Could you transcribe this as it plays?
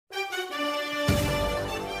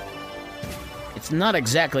it's not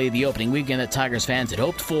exactly the opening weekend that Tigers fans had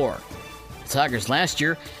hoped for. The Tigers last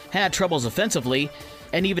year had troubles offensively,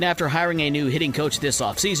 and even after hiring a new hitting coach this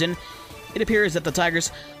offseason, it appears that the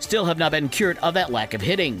Tigers still have not been cured of that lack of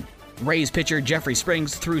hitting. Rays pitcher Jeffrey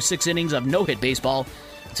Springs threw 6 innings of no-hit baseball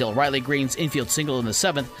until Riley Greene's infield single in the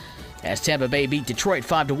 7th, as Tampa Bay beat Detroit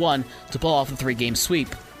 5-1 to pull off a 3-game sweep.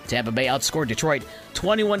 Tampa Bay outscored Detroit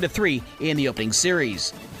 21-3 in the opening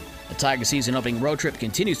series. The Tiger season opening road trip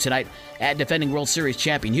continues tonight at defending World Series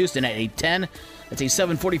champion Houston at 8:10. That's a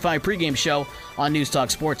 7:45 pregame show on News Talk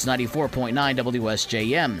Sports 94.9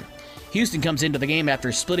 WSJM. Houston comes into the game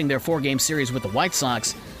after splitting their 4-game series with the White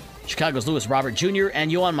Sox. Chicago's Lewis Robert Jr. and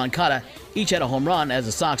Yoán Moncada each had a home run as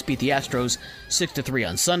the Sox beat the Astros 6-3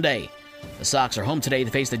 on Sunday. The Sox are home today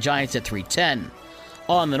to face the Giants at 3:10.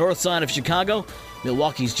 On the north side of Chicago,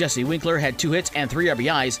 Milwaukee's Jesse Winkler had 2 hits and 3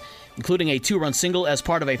 RBIs, including a 2-run single as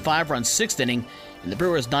part of a 5-run 6th inning in the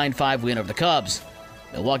Brewers' 9-5 win over the Cubs.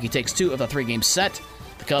 Milwaukee takes 2 of the 3-game set.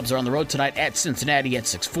 The Cubs are on the road tonight at Cincinnati at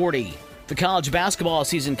 6:40. The college basketball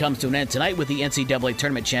season comes to an end tonight with the NCAA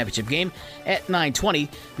Tournament Championship game at 9:20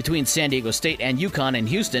 between San Diego State and UConn in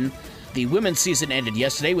Houston. The women's season ended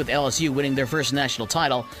yesterday with LSU winning their first national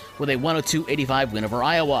title with a 102-85 win over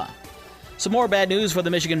Iowa. Some more bad news for the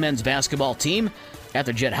Michigan men's basketball team.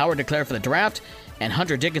 After Jett Howard declared for the draft and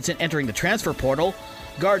Hunter Dickinson entering the transfer portal,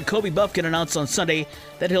 guard Kobe Buffkin announced on Sunday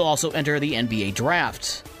that he'll also enter the NBA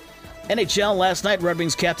draft. NHL last night, Red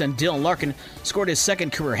Wings captain Dylan Larkin scored his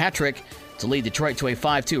 2nd career hat trick to lead Detroit to a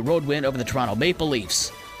 5-2 road win over the Toronto Maple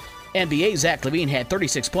Leafs. NBA Zach LaVine had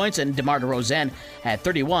 36 points and DeMar DeRozan had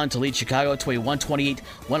 31 to lead Chicago to a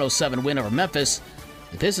 128-107 win over Memphis.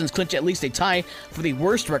 The Pistons clinch at least a tie for the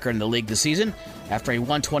worst record in the league this season after a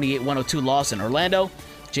 128-102 loss in Orlando.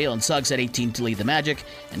 Jalen Suggs had 18 to lead the Magic,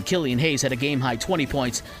 and Killian Hayes had a game-high 20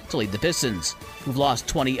 points to lead the Pistons, who've lost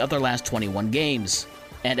 20 of their last 21 games.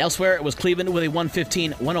 And elsewhere, it was Cleveland with a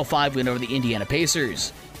 115-105 win over the Indiana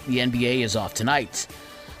Pacers. The NBA is off tonight.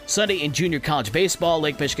 Sunday in junior college baseball,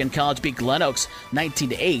 Lake Michigan College beat Glen Oaks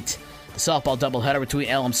 19-8. The softball doubleheader between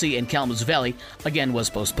LMC and Kalamazoo Valley again was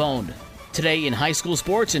postponed. Today in high school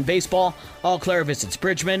sports and baseball, Eau Claire visits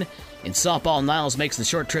Bridgman. In softball, Niles makes the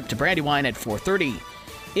short trip to Brandywine at 4:30.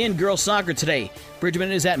 In girls soccer today,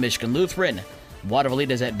 Bridgman is at Michigan Lutheran,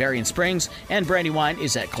 Waterville is at Berrien Springs, and Brandywine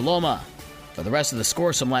is at Coloma. For the rest of the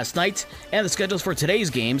scores from last night and the schedules for today's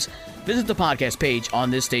games, visit the podcast page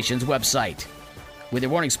on this station's website. With your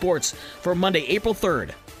morning sports for Monday, April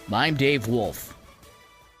 3rd, I'm Dave Wolf.